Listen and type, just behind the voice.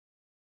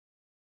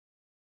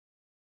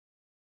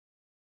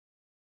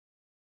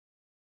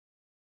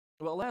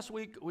Well, last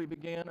week we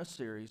began a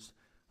series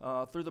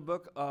through the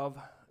book of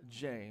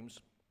James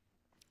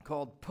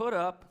called Put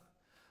Up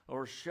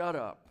or Shut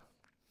Up.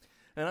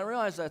 And I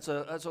realize that's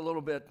a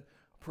little bit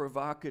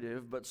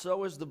provocative, but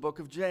so is the book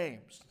of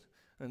James.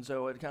 And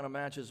so it kind of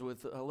matches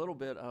with a little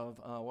bit of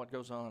what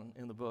goes on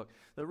in the book.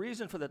 The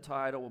reason for the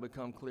title will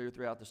become clear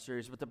throughout the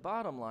series, but the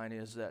bottom line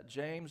is that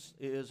James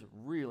is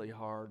really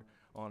hard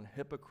on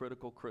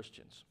hypocritical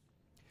Christians.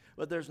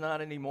 But there's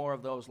not any more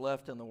of those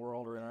left in the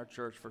world or in our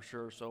church for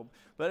sure.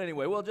 But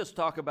anyway, we'll just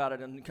talk about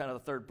it in kind of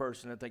the third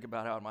person and think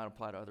about how it might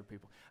apply to other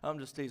people. I'm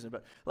just teasing.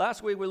 But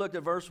last week we looked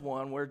at verse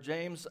 1 where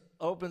James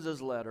opens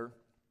his letter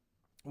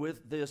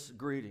with this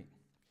greeting.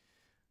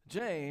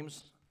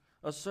 James,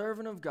 a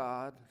servant of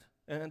God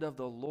and of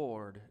the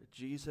Lord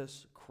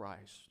Jesus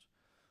Christ,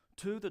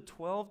 to the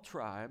 12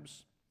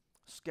 tribes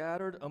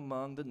scattered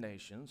among the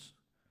nations,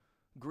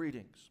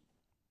 greetings.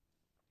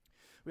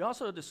 We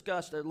also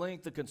discussed at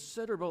length the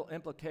considerable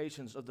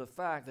implications of the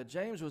fact that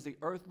James was the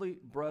earthly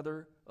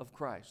brother of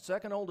Christ,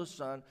 second oldest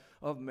son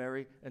of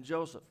Mary and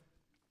Joseph.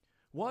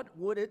 What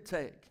would it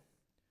take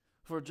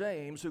for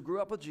James, who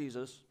grew up with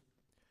Jesus,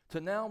 to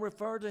now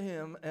refer to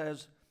him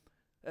as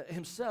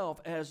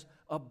himself as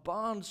a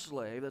bond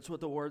slave? That's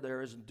what the word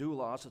there is,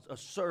 doulos, a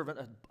servant,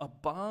 a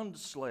bond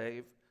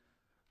slave,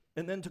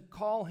 and then to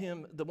call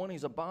him, the one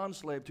he's a bond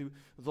slave to,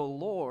 the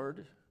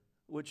Lord,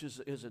 which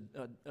is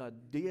a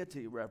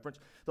deity reference,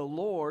 the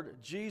Lord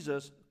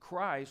Jesus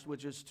Christ,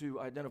 which is to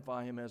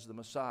identify him as the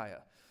Messiah,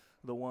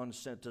 the one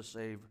sent to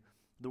save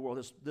the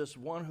world, this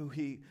one who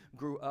he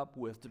grew up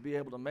with, to be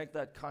able to make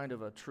that kind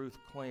of a truth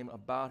claim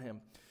about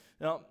him.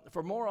 Now,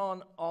 for more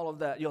on all of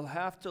that, you'll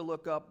have to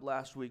look up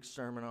last week's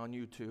sermon on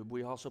YouTube.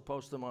 We also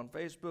post them on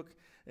Facebook,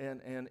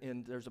 and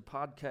there's a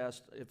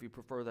podcast, if you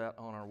prefer that,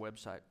 on our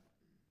website.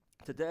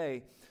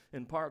 Today,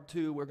 in part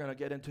 2, we're going to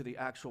get into the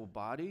actual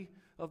body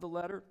of the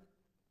letter.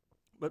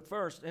 But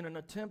first, in an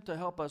attempt to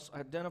help us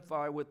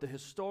identify with the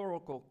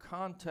historical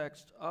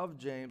context of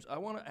James, I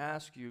want to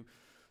ask you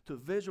to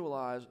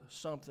visualize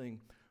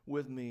something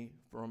with me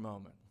for a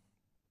moment.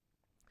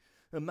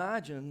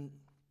 Imagine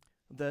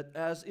that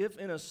as if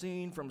in a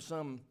scene from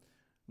some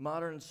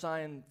modern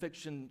science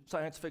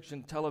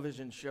fiction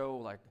television show,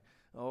 like,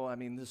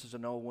 this is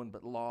an old one,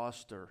 but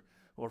Lost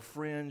or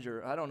Fringe,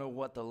 or I don't know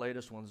what the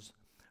latest ones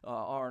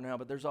are now,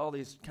 but there's all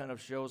these kind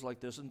of shows like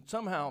this, and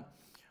somehow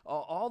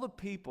all the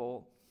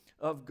people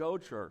of Go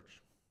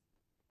Church,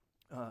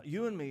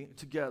 you and me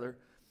together,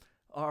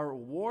 are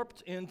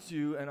warped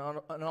into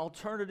an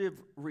alternative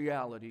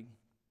reality,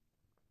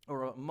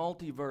 or a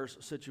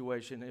multiverse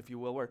situation, if you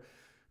will, where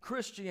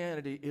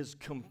Christianity is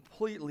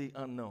completely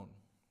unknown.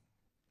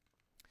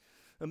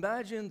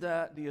 Imagine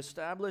that the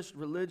established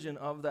religion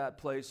of that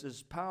place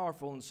is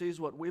powerful and sees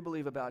what we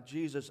believe about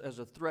Jesus as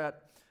a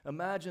threat.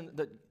 Imagine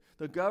that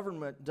the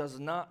government does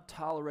not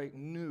tolerate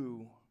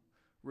new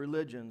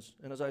religions,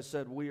 and as I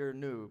said, we are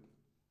new.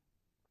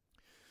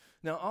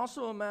 Now,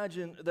 also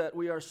imagine that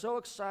we are so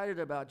excited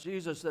about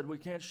Jesus that we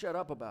can't shut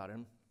up about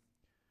him.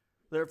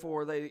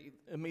 Therefore, they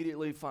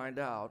immediately find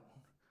out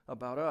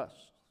about us.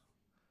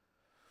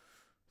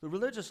 The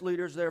religious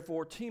leaders,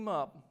 therefore, team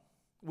up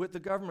with the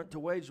government to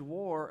wage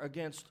war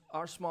against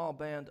our small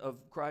band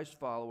of Christ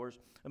followers.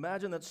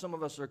 Imagine that some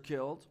of us are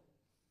killed,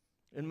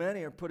 and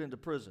many are put into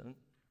prison.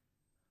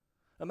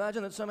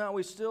 Imagine that somehow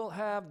we still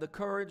have the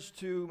courage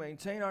to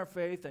maintain our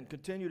faith and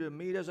continue to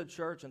meet as a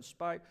church in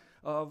spite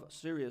of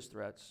serious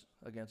threats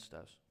against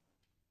us.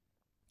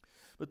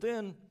 But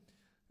then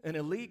an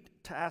elite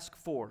task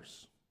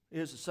force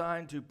is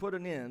assigned to put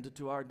an end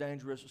to our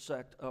dangerous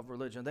sect of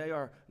religion. They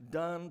are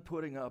done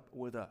putting up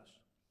with us.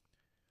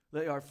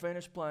 They are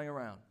finished playing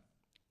around.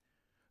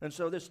 And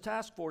so this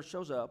task force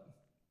shows up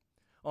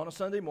on a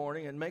Sunday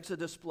morning and makes a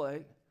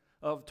display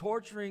of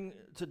torturing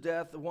to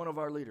death one of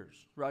our leaders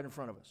right in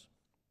front of us.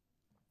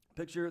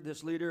 Picture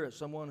this leader as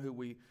someone who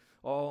we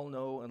all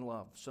know and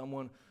love,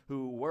 someone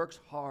who works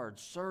hard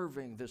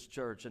serving this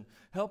church and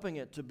helping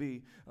it to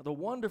be the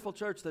wonderful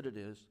church that it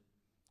is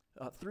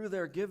through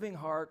their giving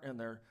heart and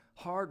their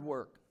hard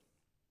work.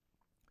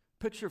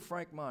 Picture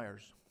Frank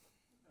Myers.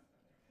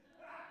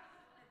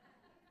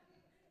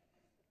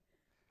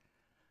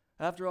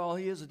 After all,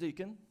 he is a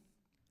deacon,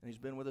 and he's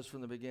been with us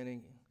from the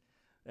beginning,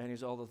 and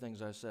he's all the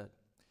things I said.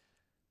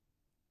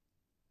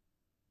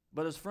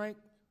 But as Frank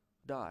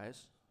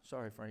dies,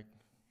 sorry, Frank.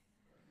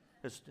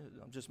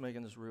 I'm just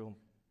making this real.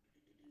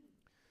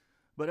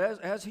 But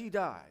as he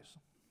dies,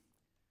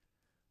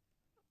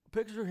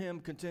 picture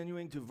him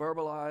continuing to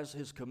verbalize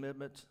his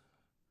commitment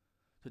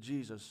to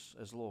Jesus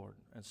as Lord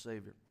and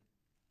Savior.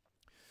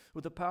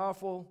 With the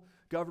powerful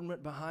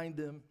government behind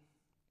them,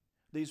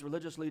 these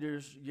religious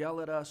leaders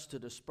yell at us to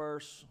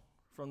disperse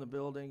from the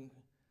building.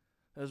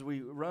 As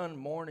we run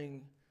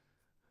mourning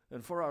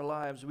and for our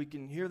lives, we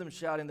can hear them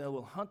shouting they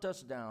will hunt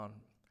us down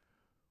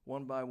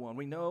one by one.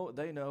 We know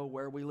they know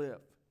where we live.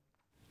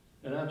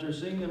 And after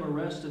seeing them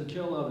arrest and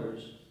kill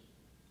others,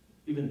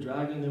 even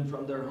dragging them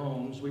from their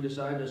homes, we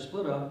decide to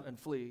split up and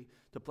flee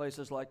to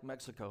places like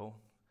Mexico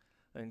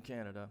and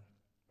Canada.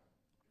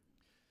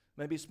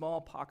 Maybe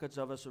small pockets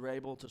of us are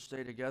able to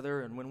stay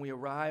together, and when we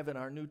arrive in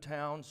our new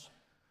towns,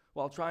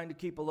 while trying to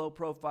keep a low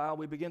profile,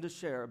 we begin to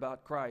share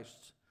about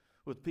Christ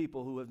with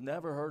people who have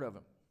never heard of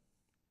him.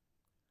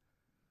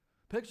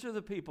 Picture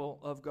the people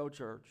of Go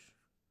Church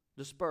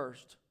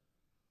dispersed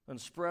and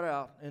spread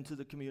out into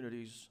the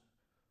communities.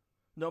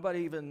 Nobody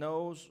even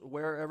knows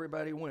where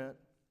everybody went.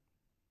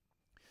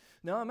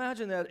 Now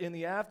imagine that in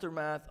the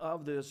aftermath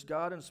of this,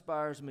 God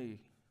inspires me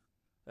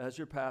as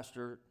your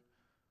pastor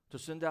to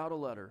send out a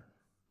letter,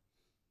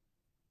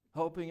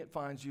 hoping it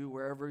finds you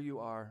wherever you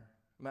are.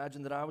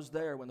 Imagine that I was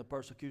there when the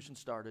persecution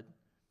started,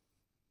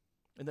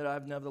 and that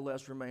I've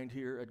nevertheless remained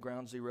here at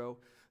Ground Zero,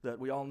 that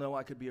we all know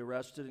I could be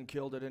arrested and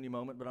killed at any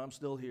moment, but I'm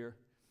still here.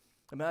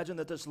 Imagine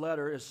that this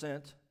letter is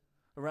sent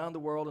around the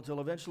world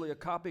until eventually a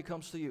copy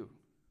comes to you,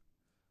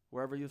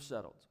 wherever you've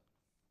settled.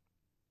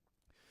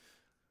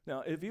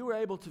 Now, if you were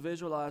able to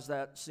visualize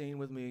that scene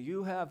with me,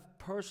 you have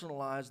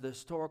personalized the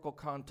historical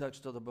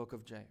context of the book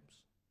of James.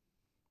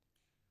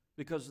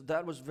 Because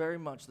that was very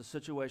much the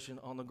situation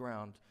on the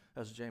ground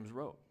as James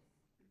wrote.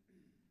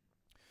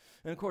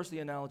 And of course, the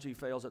analogy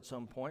fails at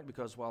some point,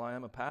 because while I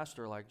am a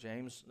pastor like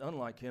James,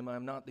 unlike him, I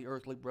am not the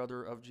earthly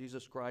brother of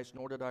Jesus Christ,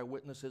 nor did I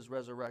witness his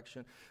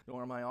resurrection,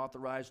 nor am I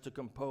authorized to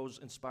compose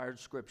inspired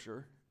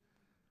scripture.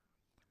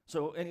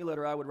 So any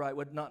letter I would write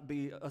would not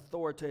be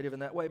authoritative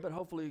in that way, but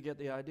hopefully you get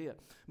the idea.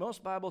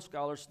 Most Bible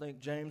scholars think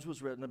James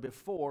was written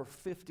before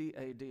 50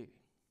 A.D.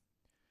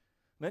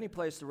 Many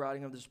place the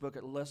writing of this book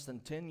at less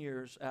than 10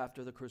 years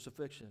after the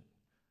crucifixion.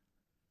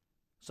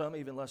 Some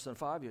even less than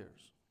 5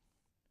 years.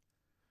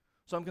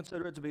 Some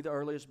consider it to be the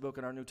earliest book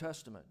in our New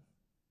Testament.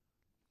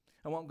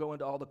 I won't go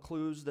into all the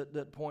clues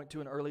that point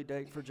to an early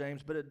date for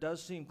James, but it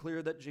does seem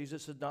clear that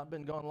Jesus had not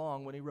been gone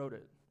long when he wrote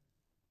it.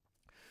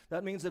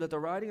 That means that at the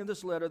writing of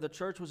this letter, the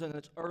church was in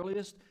its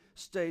earliest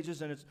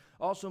stages, and it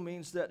also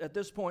means that at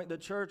this point, the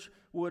church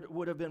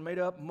would have been made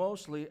up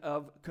mostly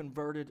of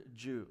converted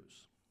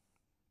Jews.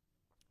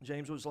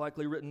 James was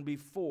likely written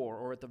before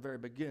or at the very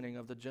beginning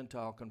of the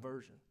Gentile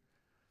conversion,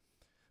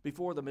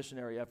 before the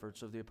missionary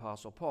efforts of the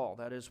Apostle Paul.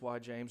 That is why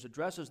James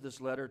addresses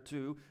this letter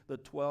to the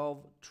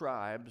 12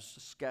 tribes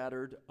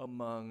scattered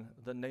among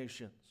the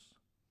nations.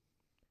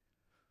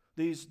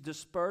 These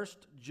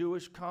dispersed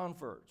Jewish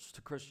converts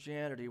to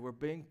Christianity were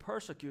being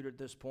persecuted at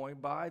this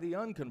point by the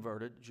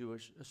unconverted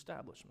Jewish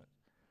establishment.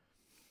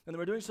 And they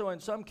were doing so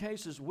in some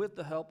cases with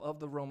the help of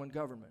the Roman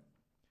government.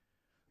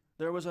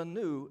 There was a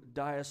new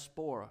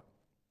diaspora,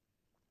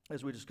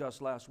 as we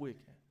discussed last week.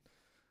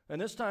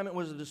 And this time it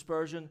was a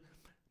dispersion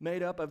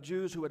made up of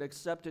Jews who had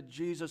accepted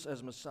Jesus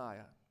as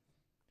Messiah.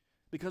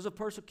 Because of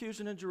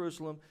persecution in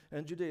Jerusalem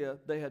and Judea,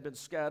 they had been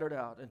scattered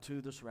out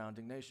into the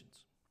surrounding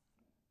nations.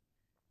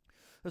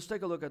 Let's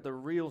take a look at the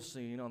real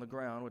scene on the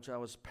ground, which I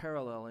was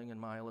paralleling in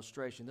my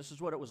illustration. This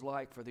is what it was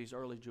like for these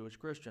early Jewish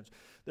Christians.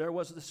 There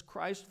was this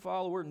Christ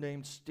follower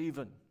named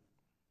Stephen.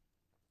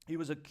 He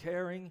was a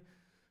caring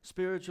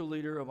spiritual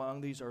leader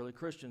among these early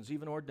Christians,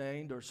 even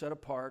ordained or set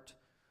apart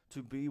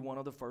to be one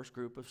of the first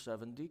group of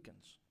 7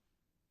 deacons.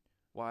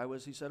 Why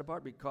was he set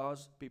apart?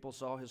 Because people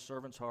saw his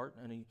servant's heart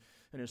and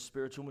his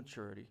spiritual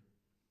maturity.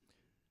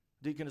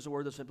 Deacon is a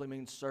word that simply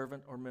means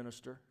servant or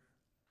minister.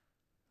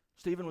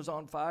 Stephen was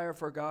on fire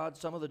for God.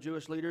 Some of the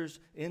Jewish leaders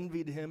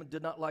envied him and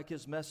did not like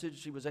his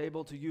message. He was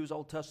able to use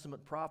Old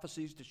Testament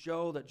prophecies to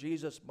show that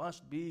Jesus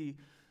must be,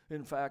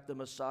 in fact, the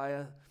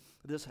Messiah.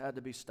 This had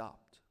to be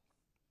stopped.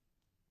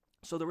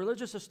 So the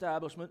religious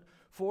establishment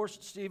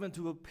forced Stephen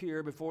to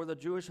appear before the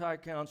Jewish High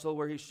Council,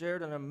 where he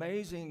shared an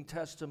amazing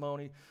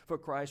testimony for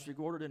Christ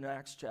recorded in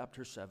Acts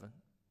chapter 7.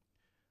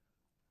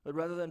 But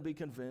rather than be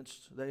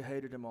convinced, they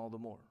hated him all the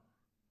more.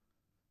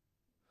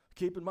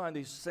 Keep in mind,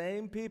 these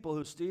same people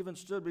who Stephen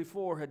stood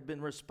before had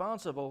been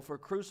responsible for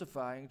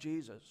crucifying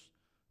Jesus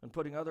and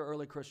putting other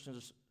early Christian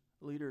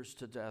leaders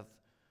to death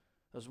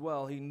as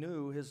well. He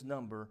knew his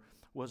number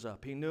was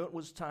up. He knew it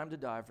was time to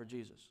die for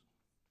Jesus.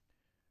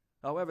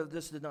 However,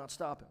 this did not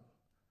stop him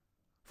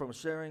from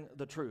sharing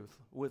the truth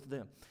with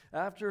them.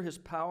 After his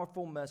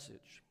powerful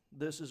message,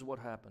 this is what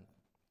happened.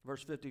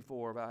 Verse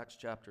 54 of Acts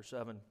chapter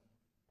 7.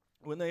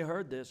 When they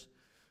heard this,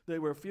 they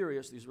were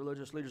furious, these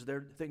religious leaders.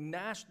 They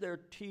gnashed their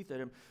teeth at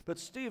him. But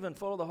Stephen,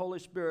 full of the Holy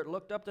Spirit,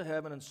 looked up to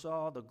heaven and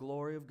saw the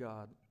glory of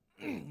God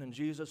and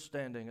Jesus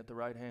standing at the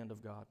right hand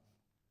of God.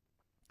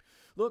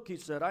 Look, he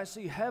said, I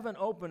see heaven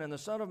open and the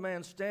Son of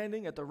Man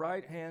standing at the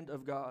right hand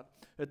of God.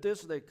 At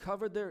this they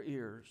covered their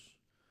ears,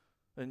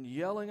 and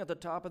yelling at the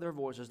top of their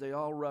voices, they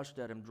all rushed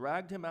at him,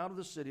 dragged him out of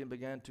the city, and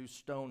began to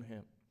stone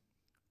him,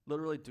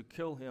 literally to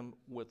kill him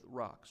with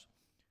rocks.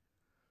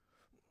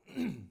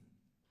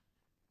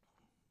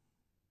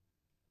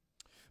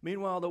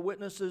 Meanwhile, the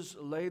witnesses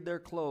laid their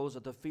clothes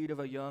at the feet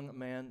of a young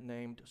man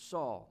named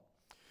Saul.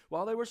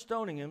 While they were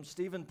stoning him,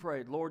 Stephen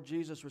prayed, Lord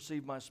Jesus,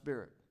 receive my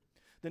spirit.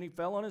 Then he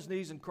fell on his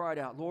knees and cried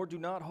out, Lord, do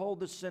not hold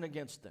this sin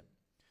against them.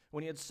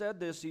 When he had said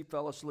this, he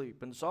fell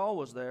asleep, and Saul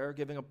was there,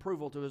 giving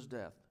approval to his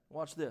death.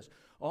 Watch this.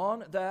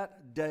 On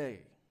that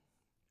day,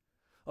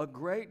 a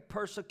great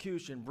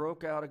persecution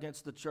broke out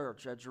against the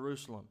church at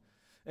Jerusalem,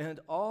 And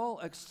all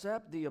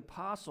except the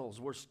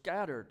apostles were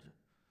scattered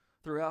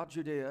throughout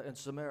Judea and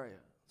Samaria.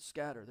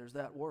 Scattered, there's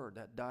that word,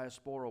 that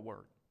diaspora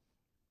word.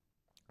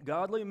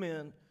 Godly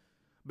men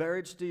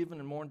buried Stephen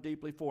and mourned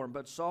deeply for him,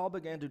 but Saul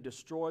began to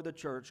destroy the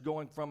church,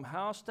 going from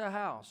house to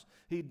house.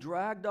 He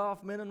dragged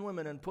off men and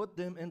women and put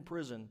them in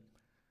prison.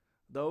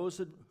 Those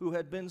who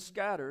had been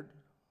scattered,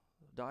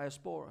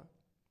 diaspora,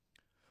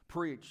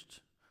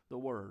 preached the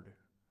word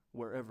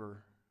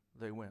wherever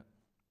they went.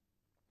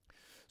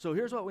 So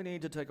here's what we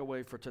need to take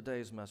away for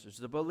today's message.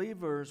 The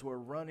believers were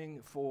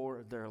running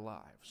for their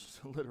lives,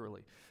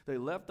 literally. They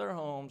left their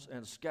homes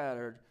and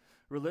scattered,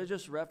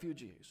 religious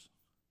refugees.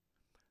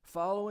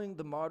 Following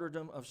the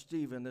martyrdom of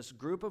Stephen, this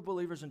group of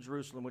believers in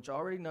Jerusalem, which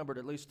already numbered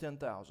at least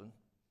 10,000,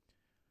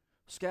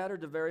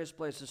 scattered to various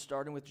places,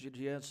 starting with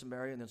Judea and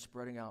Samaria and then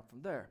spreading out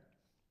from there.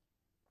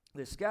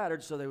 They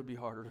scattered so they would be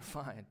harder to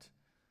find.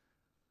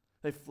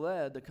 They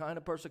fled the kind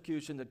of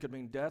persecution that could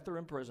mean death or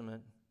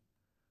imprisonment,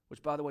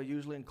 which, by the way,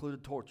 usually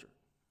included torture.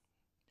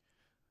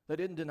 They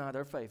didn't deny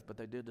their faith, but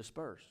they did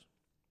disperse.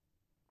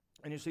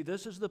 And you see,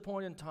 this is the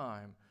point in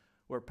time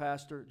where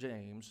Pastor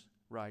James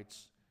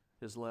writes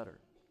his letter.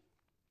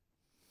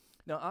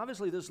 Now,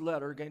 obviously, this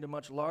letter gained a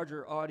much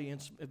larger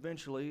audience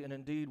eventually, and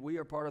indeed, we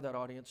are part of that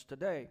audience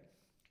today.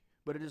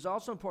 But it is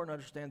also important to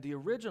understand the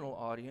original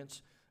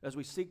audience as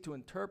we seek to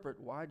interpret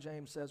why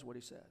James says what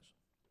he says.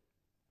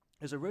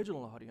 His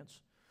original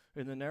audience,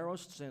 in the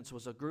narrowest sense,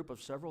 was a group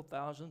of several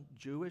thousand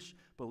Jewish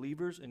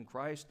believers in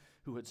Christ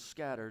who had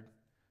scattered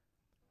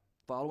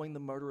following the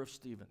murder of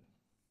Stephen.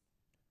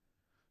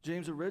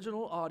 James'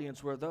 original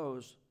audience were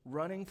those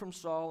running from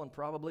Saul and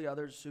probably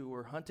others who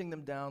were hunting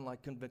them down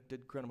like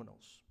convicted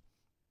criminals.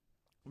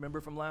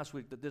 Remember from last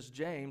week that this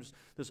James,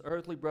 this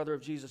earthly brother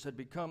of Jesus, had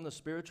become the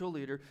spiritual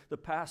leader, the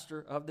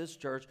pastor of this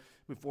church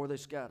before they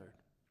scattered.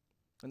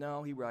 And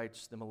now he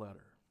writes them a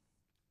letter.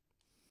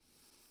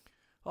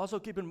 Also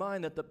keep in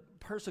mind that the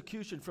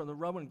persecution from the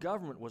Roman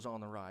government was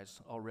on the rise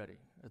already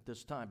at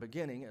this time,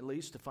 beginning at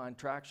least to find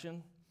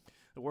traction.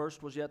 The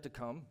worst was yet to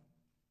come.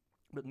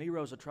 But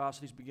Nero's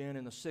atrocities began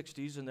in the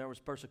 60s, and there was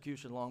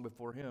persecution long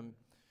before him.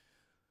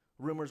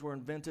 Rumors were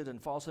invented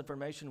and false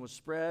information was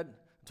spread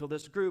until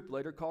this group,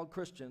 later called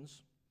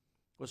Christians,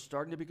 was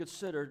starting to be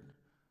considered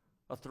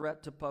a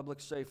threat to public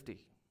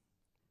safety.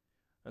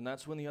 And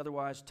that's when the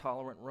otherwise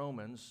tolerant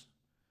Romans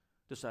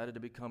decided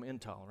to become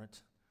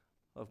intolerant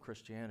of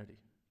Christianity.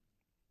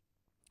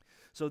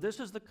 So this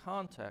is the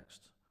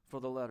context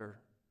for the letter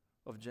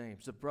of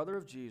James, the brother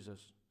of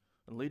Jesus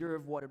and leader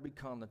of what had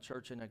become the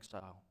church in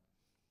exile.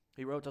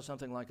 He wrote to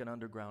something like an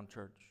underground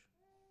church.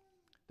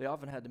 They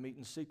often had to meet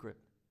in secret,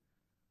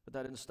 but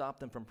that didn't stop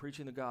them from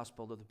preaching the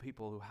gospel to the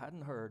people who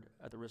hadn't heard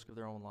at the risk of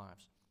their own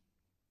lives.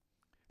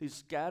 These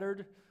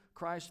scattered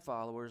Christ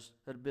followers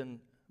had been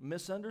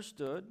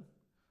misunderstood,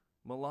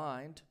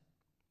 maligned,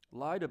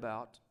 lied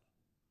about,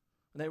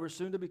 and they were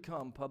soon to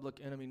become public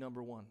enemy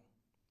number one.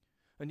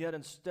 And yet,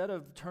 instead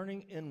of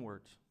turning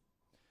inward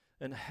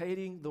and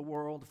hating the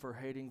world for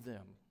hating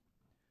them,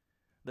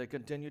 they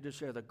continued to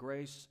share the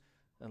grace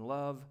and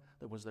love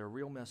that was their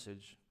real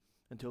message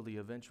until the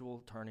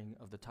eventual turning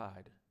of the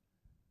tide.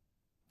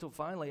 Until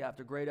finally,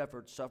 after great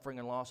effort, suffering,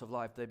 and loss of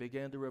life, they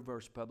began to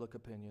reverse public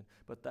opinion,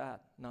 but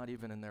that not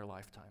even in their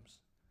lifetimes.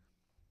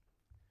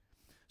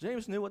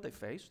 James knew what they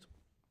faced.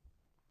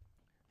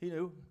 He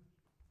knew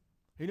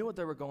what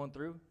they were going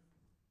through.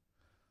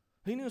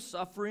 He knew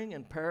suffering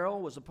and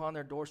peril was upon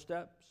their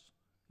doorsteps.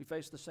 He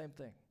faced the same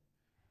thing.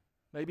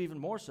 Maybe even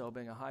more so,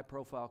 being a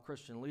high-profile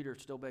Christian leader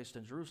still based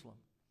in Jerusalem.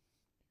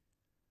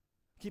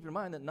 Keep in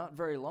mind that not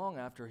very long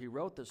after he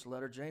wrote this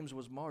letter, James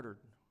was martyred.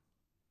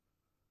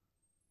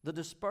 The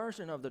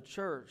dispersion of the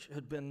church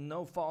had been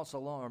no false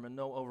alarm and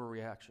no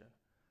overreaction.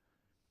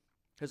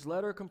 His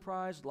letter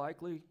comprised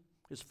likely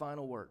his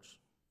final words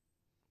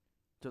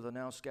to the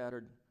now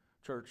scattered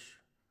church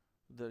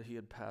that he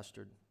had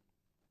pastored.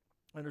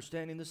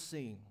 Understanding the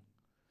scene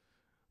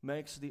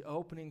makes the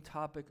opening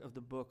topic of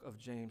the book of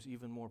James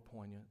even more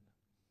poignant.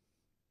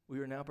 We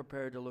are now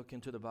prepared to look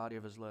into the body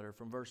of his letter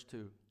from verse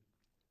 2.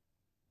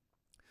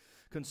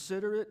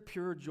 Consider it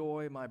pure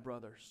joy, my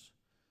brothers,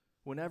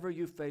 whenever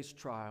you face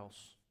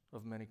trials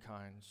of many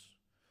kinds,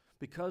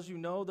 because you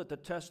know that the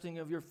testing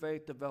of your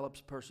faith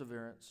develops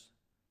perseverance.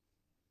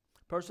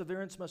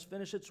 Perseverance must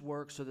finish its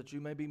work so that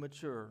you may be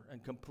mature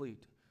and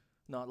complete,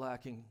 not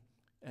lacking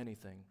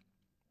anything.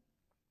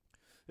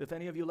 If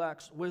any of you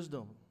lacks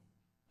wisdom,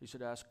 he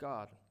should ask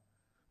God,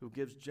 who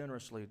gives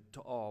generously to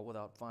all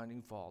without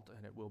finding fault,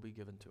 and it will be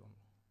given to him.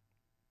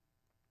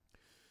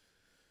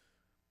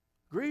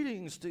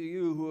 Greetings to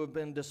you who have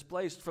been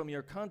displaced from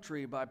your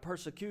country by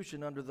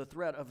persecution under the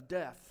threat of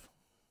death.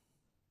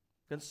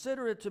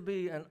 Consider it to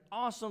be an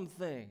awesome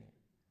thing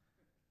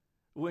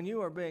when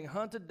you are being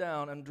hunted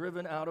down and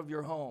driven out of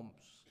your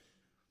homes,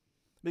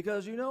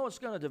 because you know it's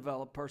going to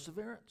develop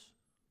perseverance.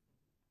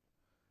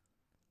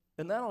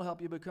 And that'll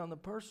help you become the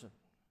person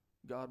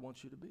God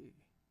wants you to be.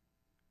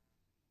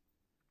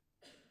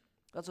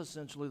 That's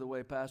essentially the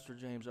way Pastor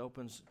James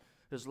opens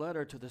his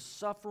letter to the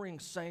suffering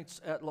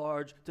saints at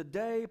large.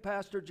 Today,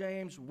 Pastor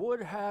James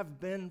would have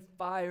been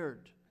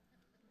fired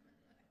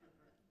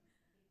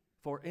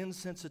for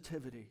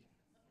insensitivity.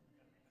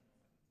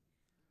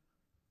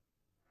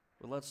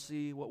 But let's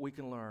see what we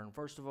can learn.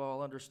 First of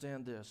all,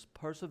 understand this.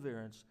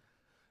 Perseverance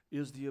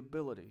is the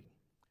ability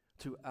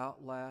to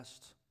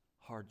outlast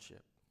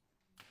hardship.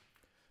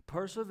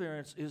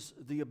 Perseverance is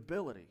the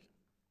ability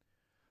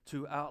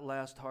to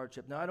outlast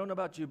hardship. Now, I don't know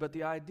about you, but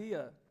the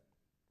idea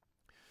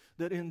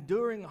that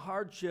enduring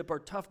hardship or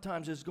tough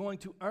times is going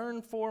to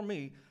earn for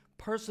me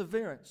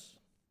perseverance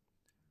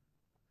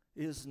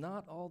is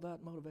not all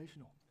that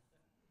motivational.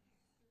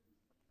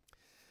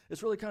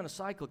 It's really kind of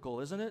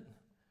cyclical, isn't it?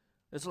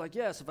 It's like,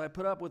 yes, if I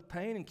put up with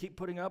pain and keep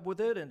putting up with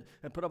it and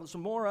put up with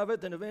some more of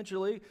it, then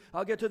eventually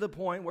I'll get to the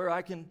point where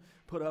I can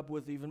put up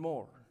with even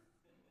more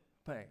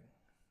pain.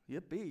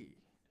 Yippee.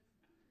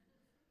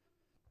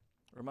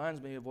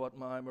 Reminds me of what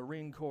my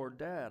Marine Corps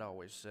dad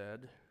always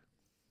said.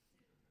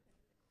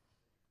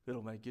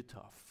 It'll make you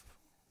tough.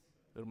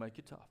 It'll make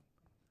you tough.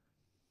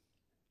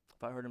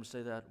 If I heard him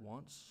say that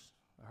once,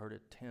 I heard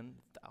it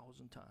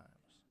 10,000 times.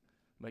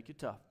 Make you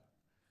tough.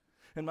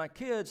 And my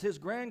kids, his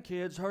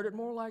grandkids, heard it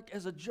more like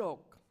as a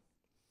joke.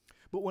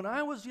 But when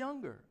I was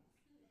younger,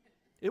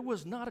 it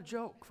was not a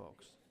joke,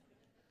 folks.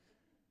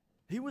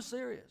 He was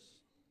serious.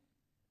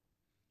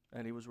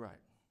 And he was right.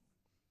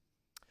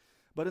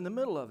 But in the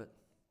middle of it,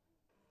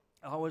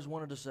 I always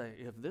wanted to say,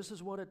 if this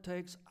is what it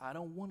takes, I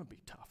don't want to be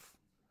tough.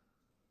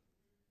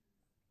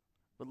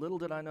 But little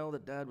did I know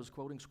that Dad was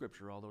quoting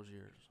Scripture all those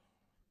years.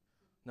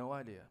 No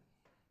idea.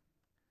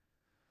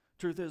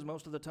 Truth is,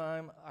 most of the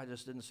time, I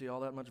just didn't see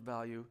all that much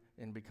value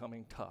in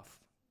becoming tough.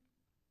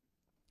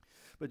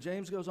 But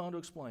James goes on to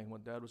explain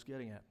what Dad was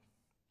getting at.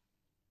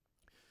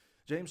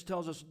 James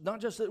tells us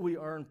not just that we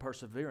earn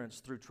perseverance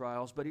through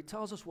trials, but he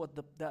tells us what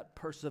that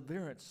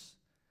perseverance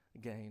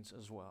gains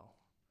as well.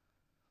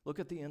 Look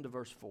at the end of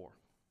verse 4.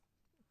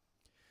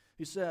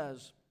 He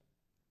says,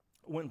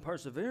 when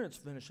perseverance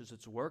finishes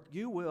its work,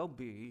 you will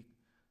be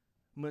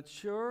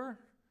mature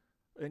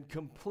and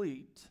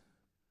complete,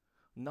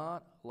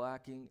 not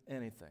lacking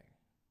anything.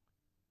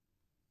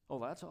 Oh,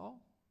 that's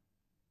all?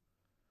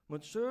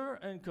 Mature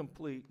and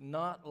complete,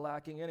 not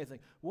lacking anything.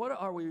 What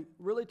are we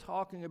really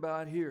talking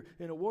about here?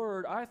 In a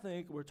word, I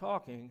think we're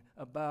talking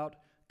about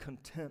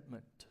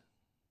contentment.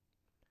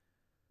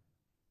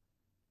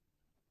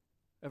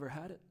 Ever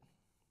had it?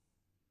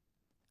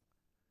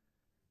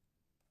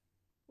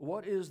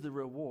 What is the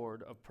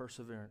reward of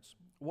perseverance?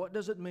 What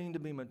does it mean to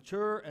be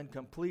mature and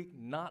complete,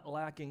 not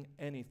lacking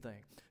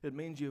anything? It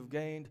means you've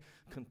gained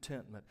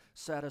contentment,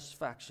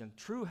 satisfaction,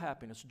 true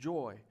happiness,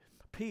 joy,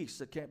 peace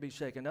that can't be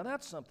shaken. Now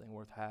that's something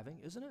worth having,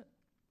 isn't it?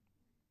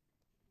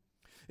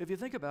 If you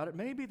think about it,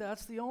 maybe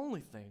that's the only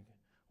thing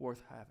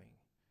worth having.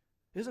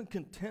 Isn't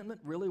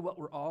contentment really what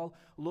we're all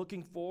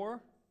looking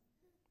for?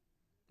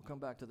 We'll come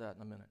back to that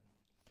in a minute.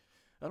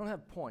 I don't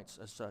have points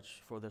as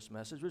such for this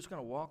message. We're just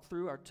going to walk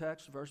through our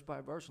text verse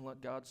by verse and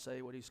let God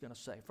say what he's going to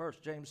say.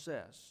 First, James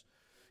says,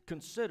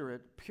 consider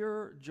it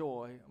pure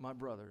joy, my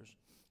brothers,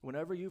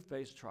 whenever you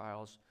face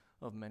trials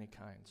of many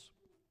kinds.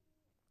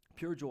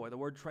 Pure joy. The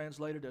word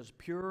translated as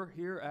pure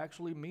here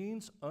actually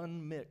means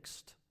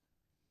unmixed.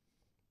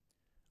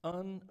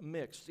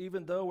 Unmixed.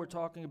 Even though we're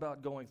talking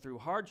about going through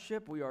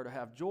hardship, we are to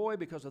have joy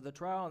because of the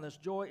trial, and this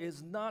joy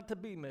is not to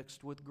be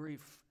mixed with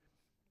grief.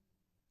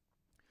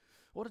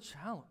 What a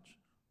challenge.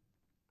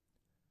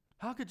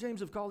 How could James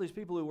have called these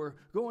people who were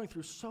going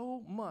through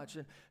so much?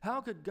 And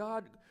how could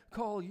God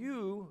call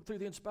you, through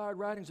the inspired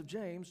writings of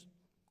James,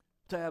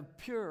 to have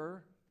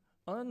pure,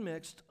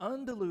 unmixed,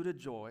 undiluted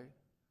joy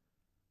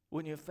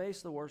when you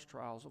face the worst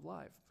trials of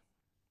life?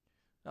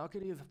 How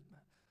could he have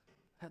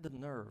had the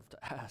nerve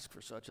to ask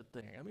for such a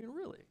thing? I mean,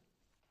 really.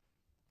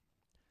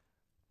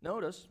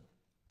 Notice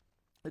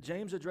that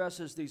James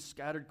addresses these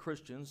scattered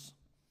Christians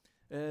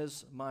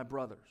as my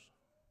brothers.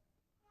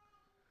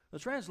 The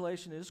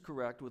translation is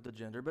correct with the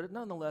gender, but it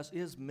nonetheless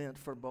is meant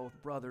for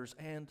both brothers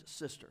and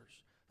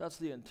sisters. That's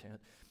the intent.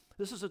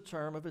 This is a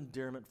term of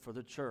endearment for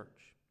the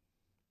church.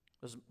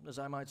 As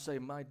I might say,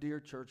 my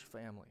dear church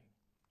family.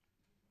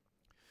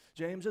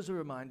 James is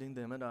reminding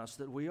them and us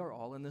that we are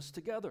all in this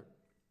together.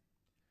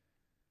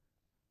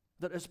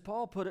 That, as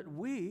Paul put it,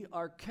 we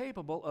are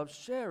capable of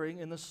sharing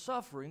in the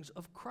sufferings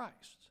of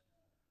Christ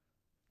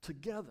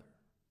together.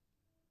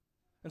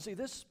 And see,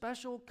 this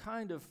special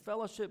kind of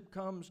fellowship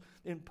comes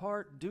in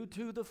part due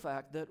to the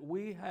fact that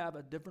we have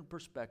a different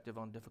perspective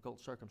on difficult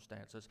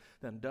circumstances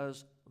than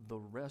does the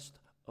rest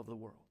of the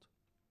world.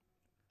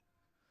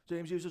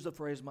 James uses the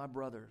phrase, my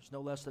brothers, no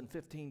less than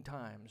 15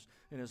 times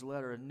in his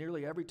letter, and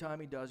nearly every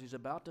time he does, he's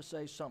about to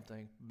say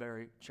something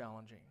very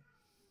challenging.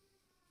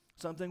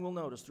 Something we'll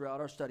notice throughout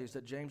our studies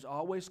that James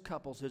always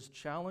couples his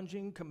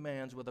challenging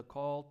commands with a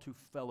call to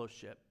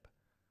fellowship.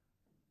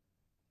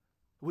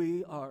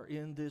 We are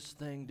in this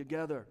thing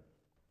together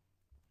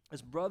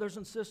as brothers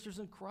and sisters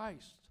in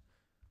Christ,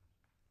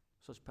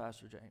 says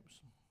Pastor James.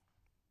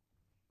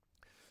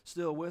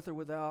 Still, with or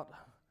without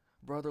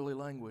brotherly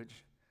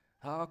language,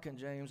 How can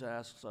James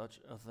ask such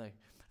a thing?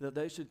 That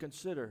they should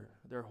consider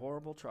their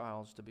horrible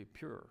trials to be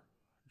pure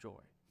joy.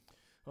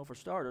 Well, for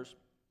starters,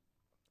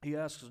 he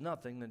asks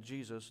nothing that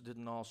Jesus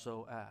didn't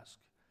also ask.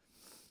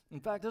 In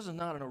fact, this is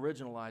not an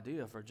original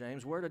idea for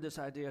James. Where did this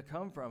idea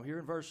come from? Here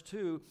in verse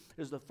 2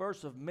 is the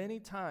first of many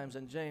times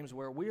in James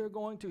where we are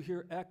going to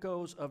hear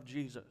echoes of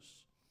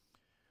Jesus,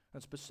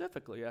 and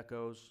specifically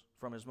echoes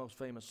from his most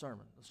famous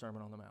sermon, the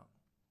Sermon on the Mount.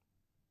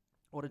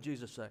 What did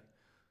Jesus say?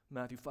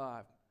 Matthew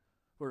 5,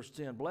 verse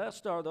 10.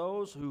 Blessed are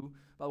those who,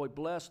 by the way,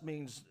 blessed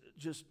means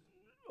just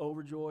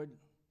overjoyed,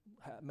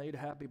 made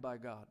happy by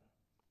God,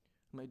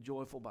 made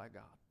joyful by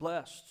God.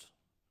 Blessed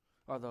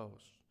are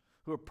those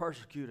who are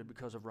persecuted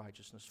because of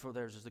righteousness, for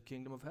theirs is the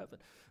kingdom of heaven.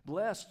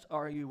 Blessed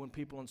are you when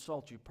people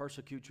insult you,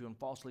 persecute you, and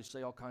falsely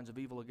say all kinds of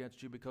evil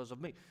against you because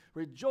of me.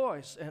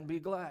 Rejoice and be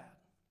glad,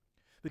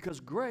 because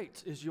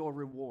great is your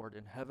reward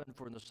in heaven,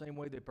 for in the same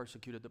way they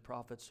persecuted the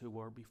prophets who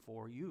were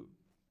before you.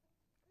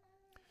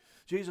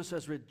 Jesus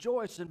says,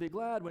 rejoice and be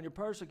glad when you're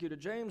persecuted.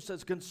 James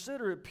says,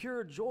 consider it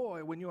pure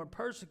joy when you are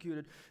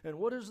persecuted. And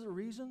what is the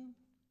reason?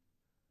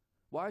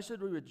 Why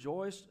should we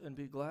rejoice and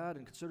be glad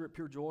and consider it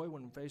pure joy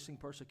when facing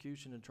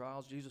persecution and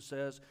trials? Jesus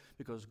says,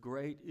 because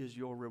great is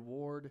your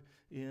reward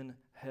in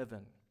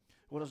heaven.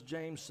 What does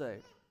James say?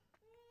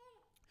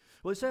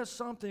 Well, he says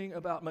something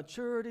about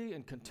maturity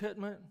and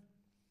contentment.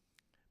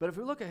 But if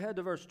we look ahead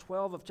to verse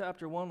 12 of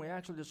chapter 1, we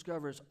actually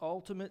discover his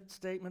ultimate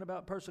statement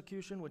about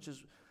persecution, which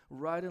is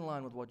right in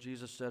line with what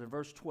Jesus said. In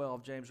verse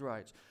 12, James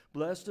writes,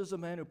 blessed is the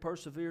man who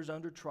perseveres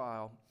under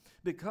trial,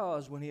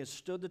 because when he has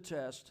stood the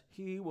test,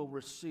 he will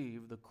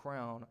receive the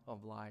crown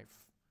of life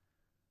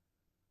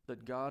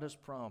that God has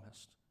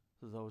promised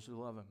to those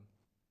who love him.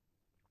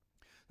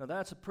 Now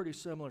that's a pretty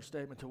similar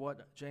statement to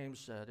what James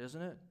said,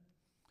 isn't it?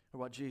 Or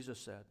what Jesus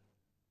said.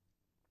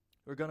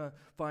 We're going to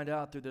find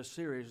out through this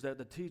series that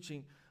the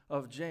teaching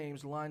of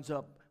James lines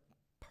up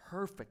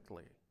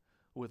perfectly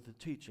with the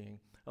teaching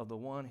of the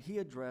one he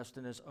addressed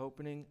in his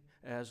opening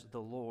as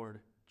the Lord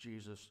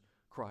Jesus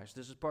Christ.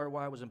 This is part of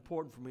why it was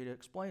important for me to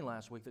explain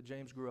last week that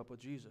James grew up with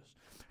Jesus.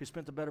 He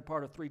spent the better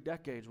part of 3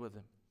 decades with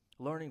him,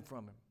 learning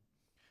from him.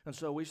 And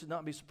so we should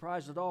not be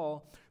surprised at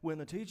all when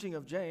the teaching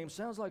of James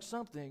sounds like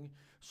something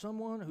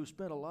someone who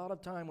spent a lot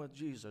of time with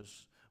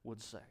Jesus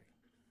would say.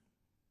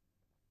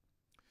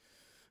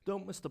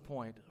 Don't miss the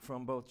point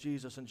from both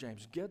Jesus and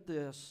James. Get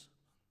this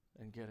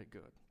and get it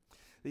good.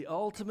 The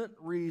ultimate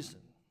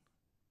reason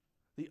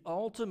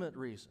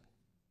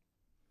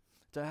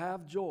to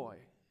have joy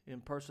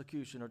in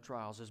persecution or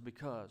trials is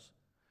because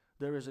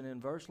there is an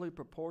inversely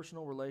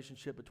proportional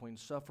relationship between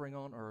suffering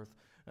on earth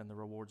and the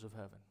rewards of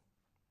heaven.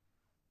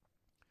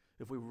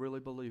 If we really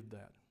believed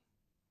that,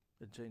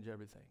 it'd change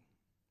everything.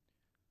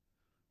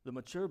 The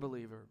mature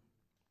believer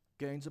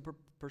gains a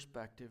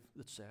perspective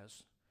that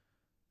says,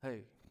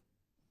 hey,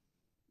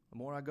 the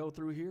more I go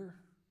through here,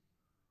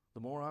 the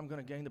more I'm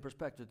going to gain the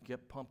perspective to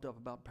get pumped up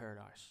about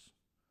paradise.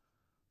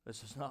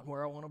 This is not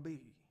where I want to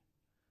be.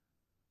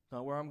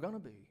 Not where I'm going to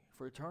be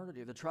for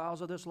eternity. The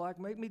trials of this life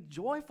make me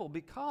joyful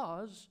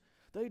because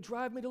they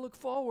drive me to look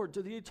forward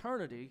to the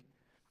eternity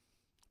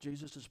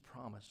Jesus has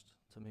promised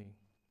to me.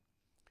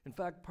 In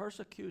fact,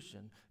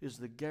 persecution is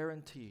the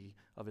guarantee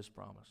of his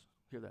promise.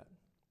 Hear that?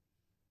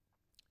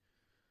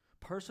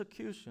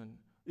 Persecution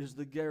is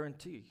the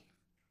guarantee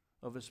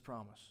of his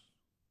promise.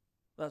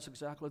 That's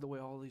exactly the way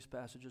all these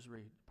passages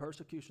read.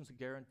 Persecution is the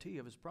guarantee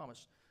of his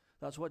promise.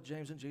 That's what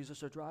James and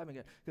Jesus are driving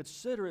at.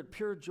 Consider it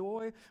pure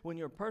joy when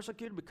you're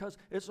persecuted, because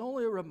it's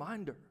only a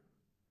reminder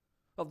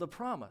of the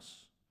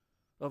promise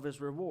of his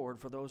reward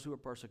for those who are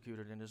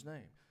persecuted in his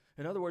name.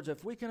 In other words,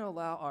 if we can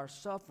allow our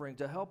suffering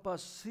to help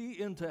us see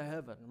into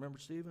heaven. Remember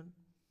Stephen?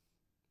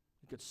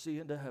 He could see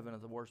into heaven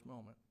at the worst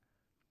moment.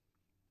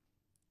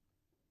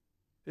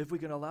 If we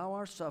can allow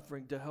our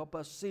suffering to help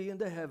us see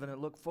into heaven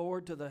and look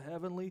forward to the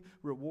heavenly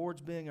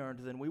rewards being earned,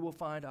 then we will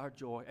find our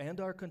joy and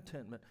our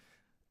contentment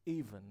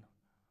even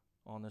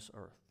on this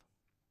earth.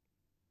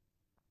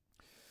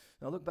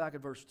 Now look back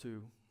at verse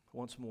 2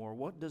 once more.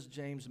 What does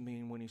James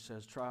mean when he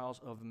says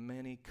trials of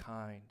many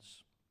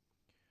kinds?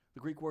 The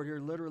Greek word here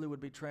literally would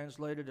be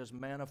translated as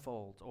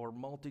manifold or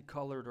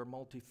multicolored or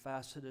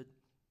multifaceted.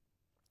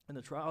 And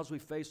the trials we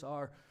face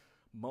are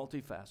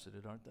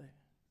multifaceted, aren't they?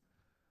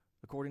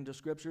 According to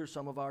Scripture,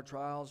 some of our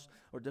trials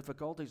or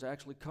difficulties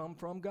actually come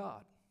from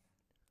God,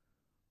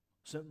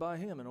 sent by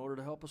him in order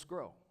to help us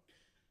grow.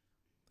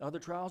 Other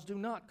trials do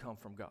not come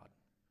from God,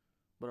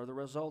 but are the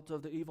result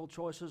of the evil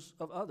choices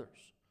of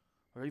others,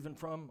 or even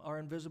from our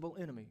invisible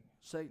enemy,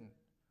 Satan.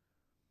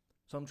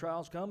 Some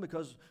trials come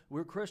because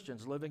we're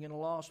Christians living in a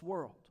lost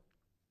world,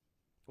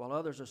 while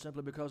others are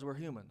simply because we're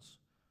humans,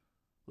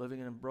 living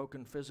in a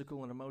broken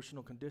physical and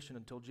emotional condition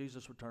until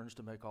Jesus returns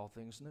to make all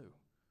things new.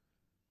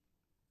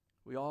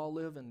 We all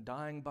live in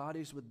dying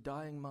bodies with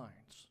dying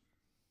minds.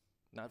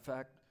 That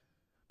fact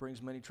brings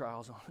many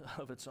trials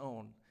of its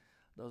own,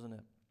 doesn't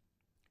it?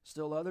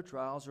 Still, other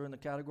trials are in the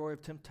category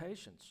of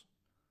temptations,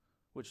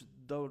 which,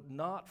 though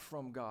not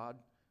from God,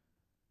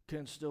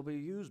 can still be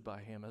used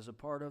by Him as a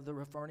part of the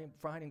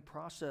refining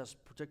process,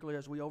 particularly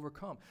as we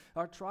overcome.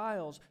 Our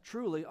trials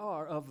truly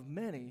are of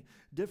many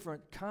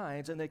different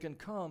kinds, and they can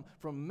come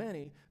from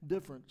many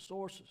different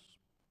sources.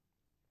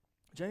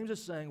 James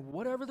is saying,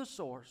 whatever the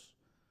source,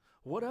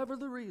 whatever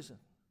the reason,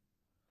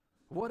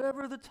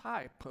 whatever the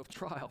type of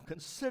trial,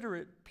 consider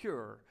it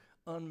pure,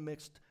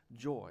 unmixed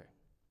joy.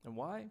 And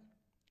why?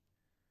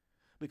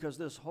 Because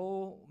this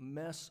whole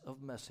mess of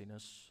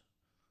messiness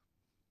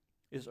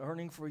is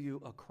earning for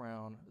you a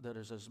crown that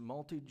is as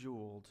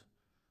multi-jeweled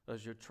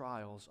as your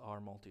trials are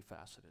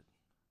multifaceted.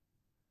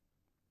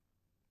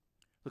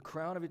 The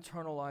crown of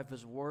eternal life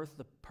is worth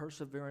the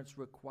perseverance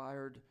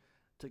required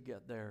to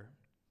get there.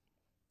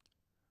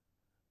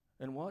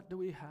 And what do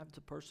we have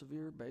to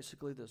persevere?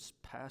 Basically, this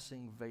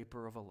passing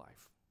vapor of a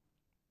life.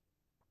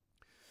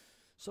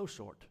 So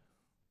short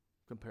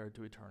compared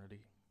to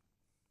eternity.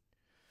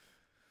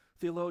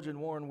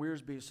 Theologian Warren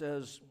Wiersbe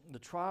says, the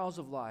trials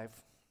of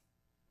life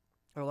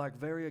are like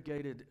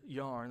variegated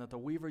yarn that the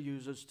weaver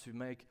uses to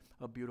make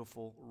a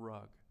beautiful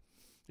rug.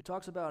 He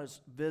talks about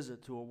his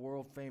visit to a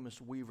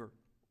world-famous weaver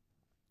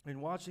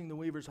and watching the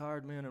weaver's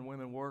hired men and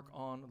women work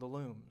on the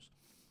looms.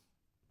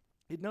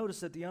 He'd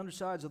noticed that the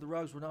undersides of the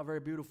rugs were not very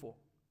beautiful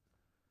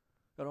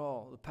at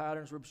all. The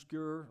patterns were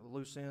obscure, the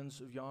loose ends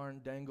of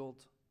yarn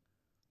dangled.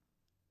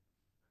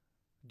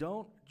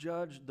 Don't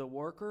judge the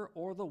worker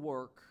or the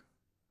work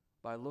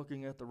by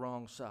looking at the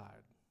wrong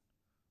side,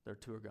 their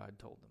tour guide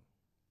told them.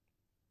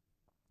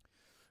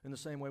 In the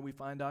same way, we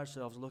find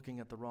ourselves looking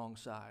at the wrong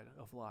side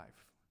of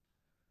life.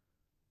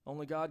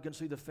 Only God can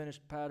see the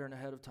finished pattern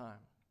ahead of time.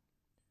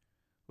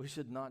 We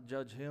should not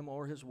judge Him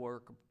or His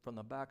work from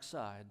the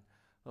backside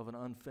of an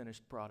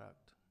unfinished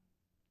product.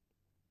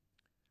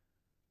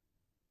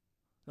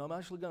 Now, I'm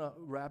actually going to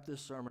wrap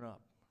this sermon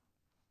up.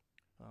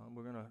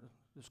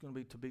 It's going to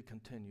be to be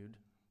continued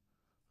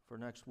for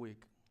next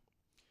week.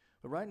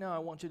 But right now, I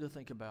want you to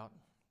think about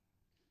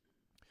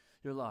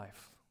your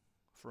life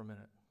for a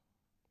minute.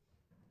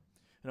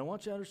 And I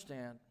want you to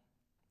understand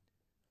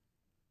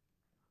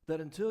that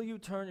until you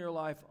turn your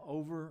life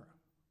over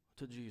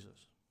to Jesus,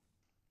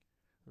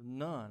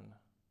 none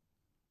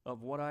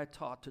of what I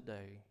taught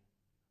today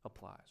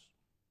applies.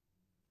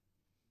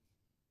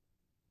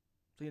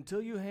 See,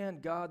 until you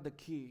hand God the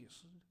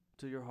keys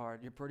to your heart,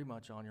 you're pretty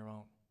much on your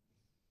own.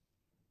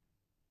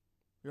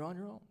 You're on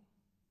your own.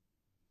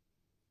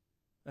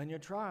 And your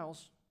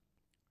trials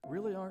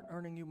really aren't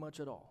earning you much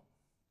at all.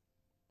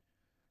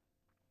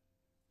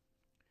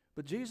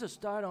 But Jesus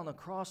died on the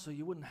cross so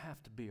you wouldn't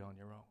have to be on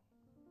your own.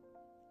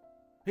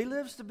 He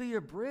lives to be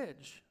your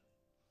bridge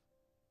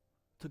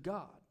to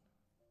God.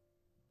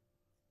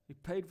 He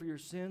paid for your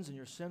sins and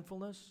your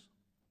sinfulness.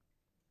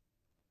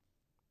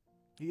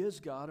 He is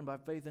God, and by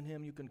faith in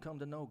Him, you can come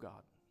to know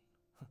God.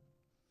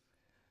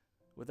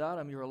 Without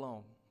Him, you're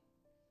alone,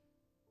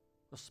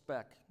 a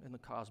speck in the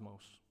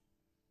cosmos.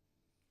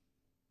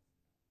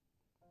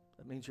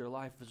 That means your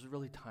life is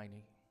really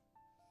tiny.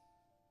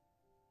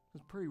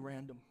 It's pretty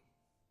random.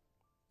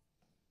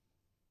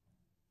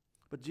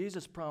 But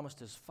Jesus promised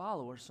His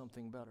followers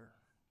something better.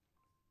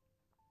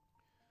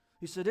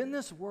 He said, in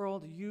this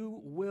world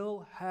you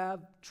will have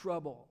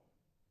trouble,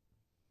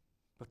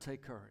 but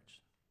take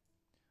courage,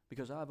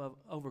 because I've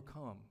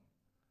overcome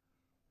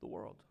the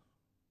world.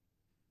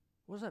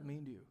 What does that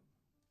mean to you?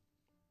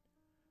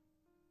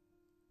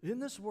 In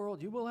this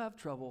world you will have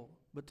trouble,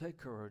 but take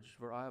courage,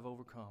 for I have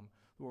overcome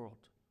the world.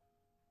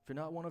 If you're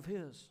not one of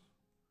His,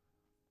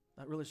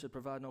 that really should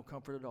provide no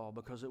comfort at all,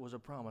 because it was a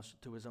promise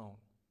to His own.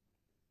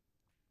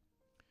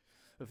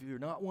 If you're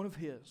not one of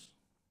His,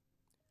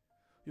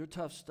 your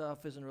tough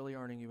stuff isn't really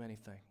earning you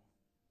anything.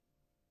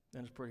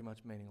 And it's pretty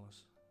much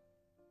meaningless.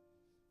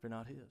 If you're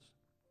not His,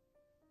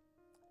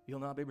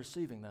 you'll not be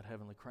receiving that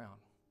heavenly crown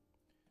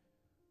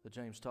that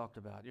James talked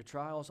about. Your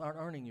trials aren't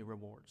earning you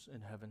rewards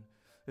in heaven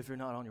if you're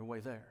not on your way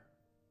there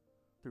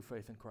through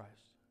faith in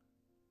Christ.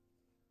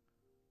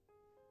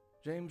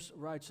 James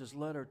writes his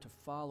letter to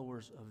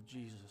followers of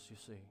Jesus, you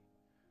see.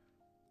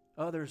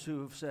 Others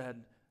who have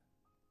said,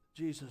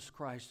 Jesus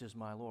Christ is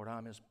my Lord,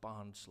 I'm His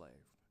bond slave.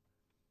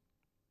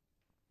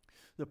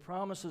 The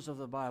promises of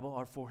the Bible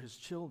are for His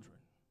children.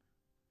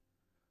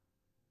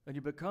 And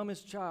you become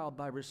His child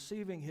by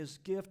receiving His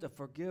gift of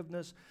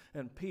forgiveness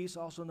and peace,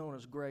 also known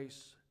as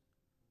grace.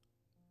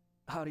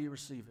 How do you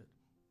receive it?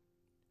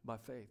 By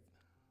faith.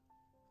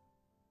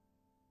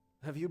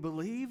 Have you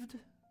believed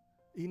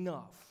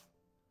enough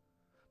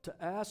to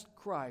ask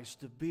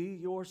Christ to be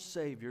your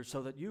Savior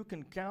so that you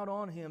can count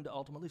on Him to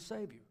ultimately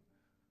save you?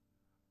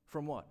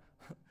 From what?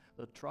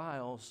 The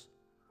trials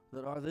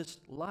that are this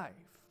life.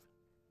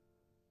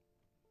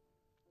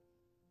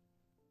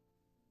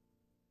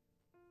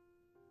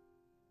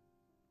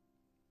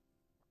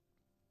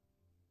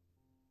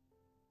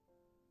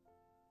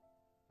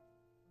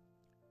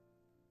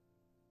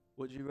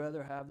 Would you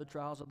rather have the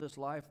trials of this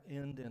life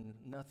end in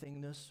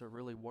nothingness or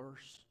really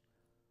worse?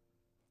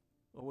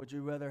 Or would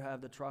you rather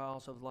have the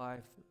trials of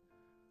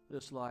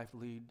this life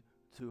lead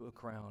to a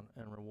crown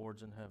and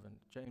rewards in heaven?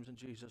 James and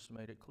Jesus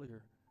made it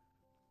clear.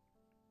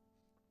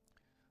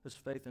 It's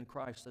faith in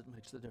Christ that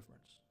makes the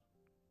difference.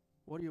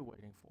 What are you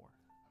waiting for?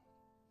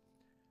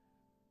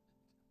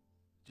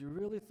 Do you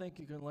really think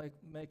you can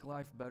make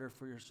life better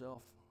for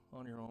yourself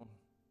on your own?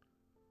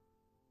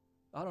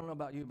 I don't know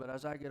about you, but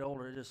as I get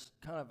older, it just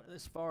kind of,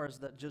 as far as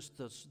that, just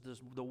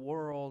the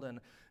world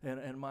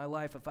and my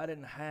life, if I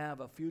didn't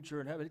have a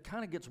future in heaven, it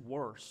kind of gets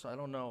worse. I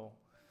don't know,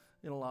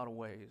 in a lot of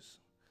ways.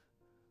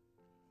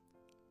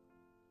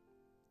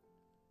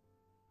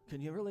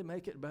 Can you really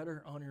make it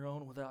better on your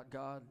own without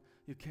God?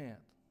 You can't.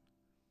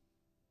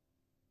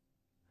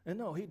 And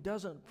no, He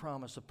doesn't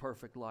promise a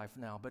perfect life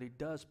now, but He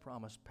does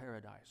promise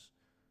paradise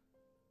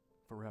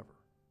forever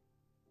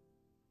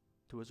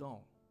to His own.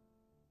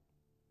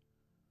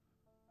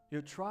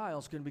 Your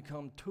trials can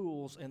become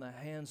tools in the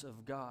hands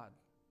of God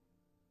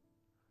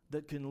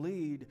that can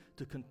lead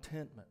to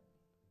contentment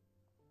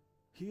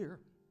here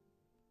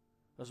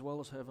as well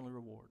as heavenly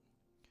reward,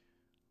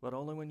 but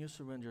only when you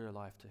surrender your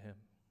life to Him.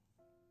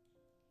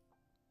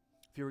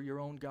 If you're your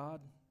own God,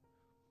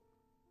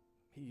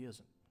 He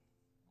isn't.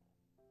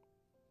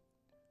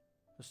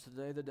 Is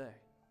today the day?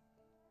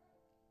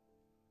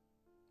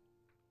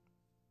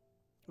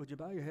 Would you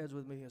bow your heads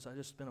with me as I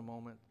just spend a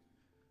moment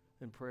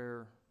in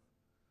prayer?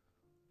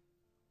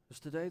 Is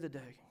today the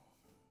day?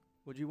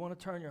 Would you want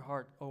to turn your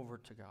heart over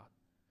to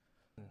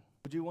God?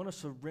 Would you want to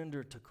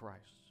surrender to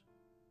Christ?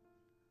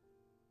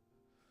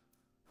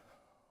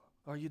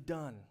 Are you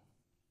done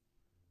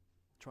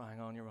trying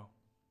on your own?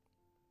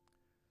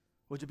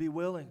 Would you be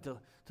willing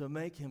to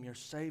make Him your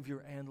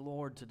Savior and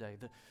Lord today,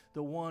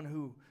 the one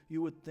who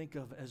you would think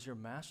of as your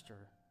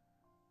master,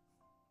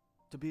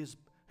 to be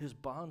his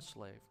bond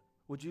slave?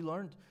 Would you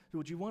want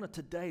to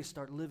today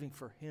start living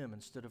for Him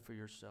instead of for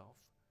yourself?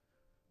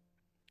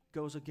 It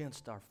goes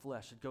against our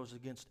flesh. It goes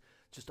against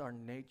just our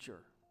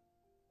nature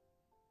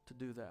to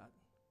do that.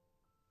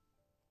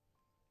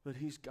 But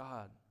He's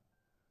God.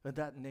 And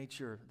that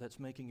nature that's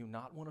making you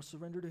not want to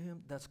surrender to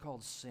Him, that's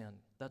called sin.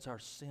 That's our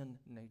sin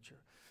nature.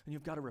 And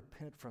you've got to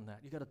repent from that.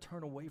 You've got to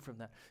turn away from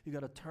that. You've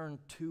got to turn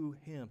to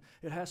Him.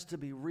 It has to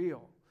be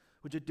real.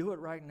 Would you do it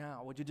right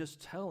now? Would you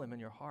just tell Him in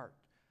your heart?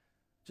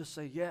 Just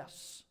say,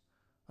 yes,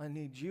 I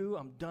need You.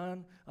 I'm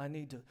done. I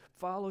need to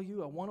follow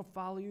You. I want to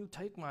follow You.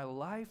 Take my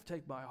life.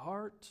 Take my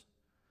heart.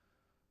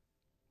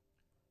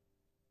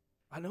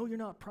 I know You're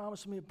not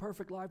promising me a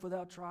perfect life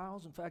without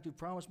trials. In fact, You've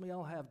promised me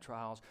I'll have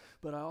trials.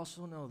 But I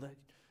also know that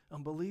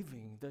I'm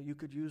believing that You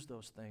could use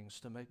those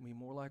things to make me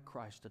more like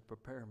Christ, to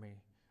prepare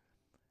me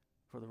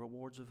for the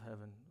rewards of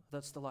heaven.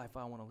 That's the life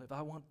I want to live.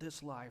 I want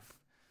this life.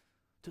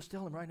 Just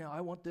tell Him right now, I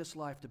want this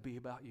life to be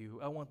about You.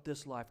 I want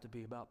this life to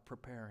be about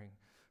preparing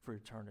for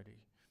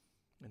eternity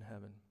in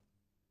heaven.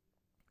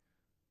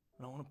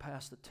 And I want to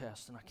pass the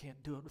test, and I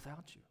can't do it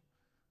without You.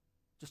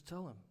 Just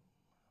tell Him,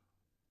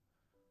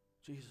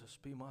 Jesus,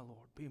 be my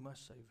Lord, be my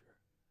Savior.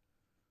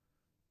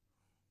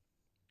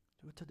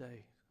 Do it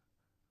today.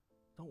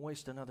 Don't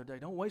waste another day.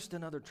 Don't waste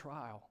another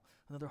trial,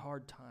 another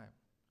hard time.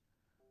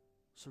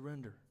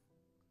 Surrender.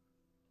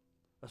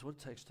 That's what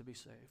it takes to be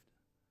saved.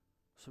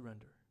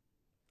 Surrender.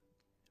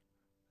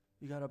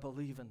 You got to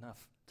believe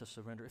enough to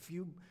surrender. If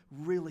you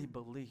really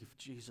believe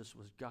Jesus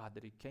was God,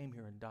 that He came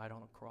here and died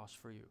on a cross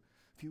for you,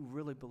 if you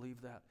really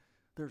believe that,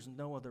 there's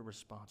no other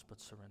response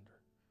but surrender.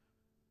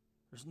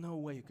 There's no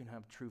way you can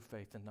have true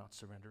faith and not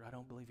surrender. I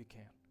don't believe you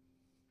can.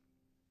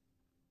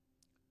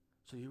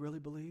 So you really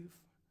believe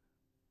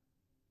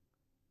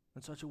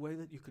in such a way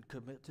that you could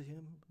commit to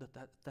Him,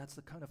 that's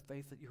the kind of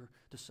faith that you're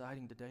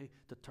deciding today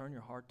to turn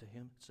your heart to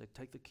Him, say,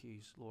 take the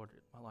keys, Lord,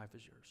 my life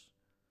is Yours.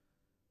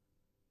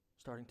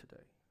 Starting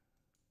today.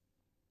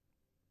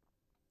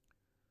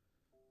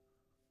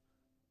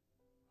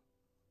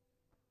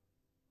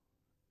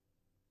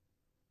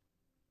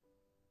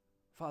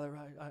 Father,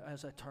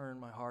 as I turn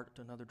my heart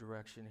to another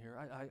direction here,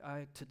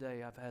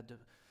 today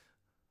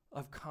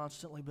I've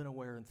constantly been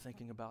aware and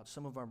thinking about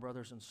some of our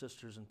brothers and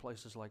sisters in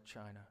places like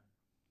China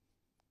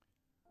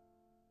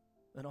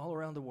and all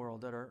around the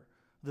world that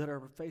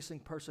are facing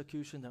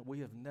persecution that we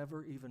have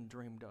never even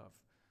dreamed of.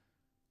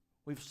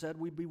 We've said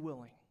we'd be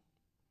willing.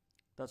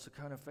 That's the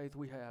kind of faith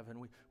we have, and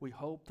we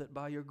hope that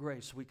by Your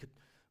grace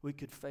we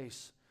could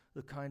face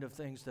the kind of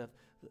things that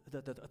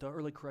the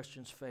early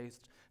Christians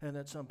faced, and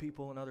that some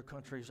people in other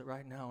countries that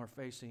right now are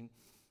facing,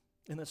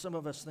 and that some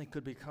of us think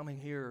could be coming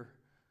here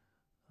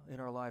in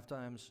our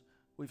lifetimes.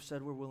 We've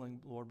said we're willing,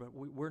 Lord, but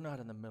we're not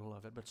in the middle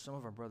of it, but some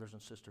of our brothers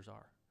and sisters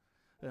are.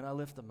 And I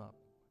lift them up.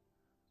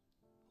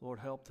 Lord,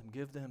 help them.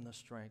 Give them the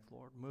strength,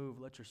 Lord. Move.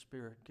 Let Your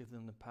Spirit give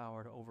them the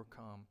power to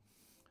overcome.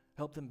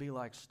 Help them be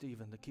like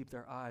Stephen, to keep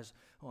their eyes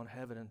on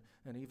heaven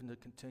and even to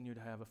continue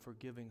to have a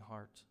forgiving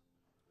heart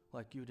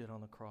like You did on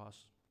the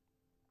cross.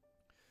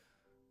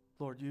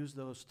 Lord, use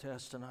those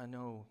tests, and I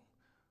know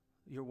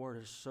Your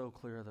word is so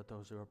clear that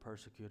those who are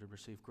persecuted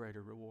receive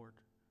greater reward.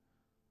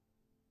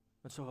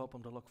 And so help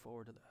them to look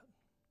forward to that.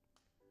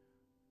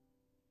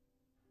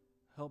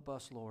 Help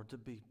us, Lord, to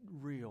be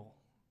real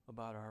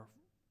about our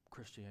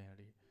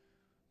Christianity,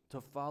 to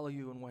follow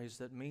You in ways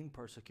that mean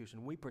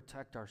persecution. We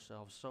protect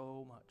ourselves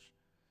so much.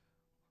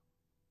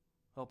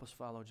 Help us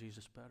follow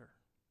Jesus better.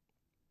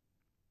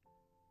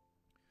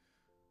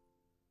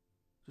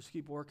 Just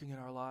keep working in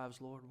our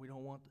lives, Lord. We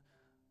don't want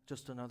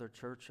just another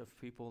church of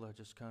people that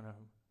just kind of,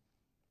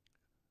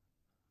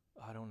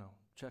 I don't know,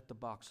 check the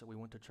box that we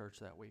went to church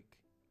that week.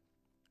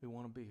 We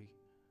want to be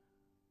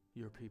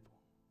your people.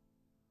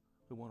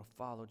 We want to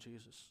follow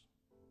Jesus.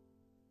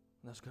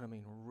 And that's going to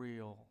mean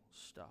real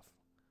stuff,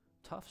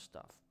 tough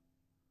stuff.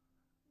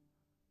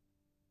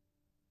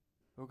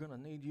 We're going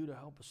to need you to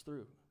help us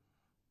through.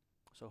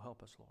 So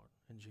help us, Lord,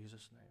 in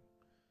Jesus' name.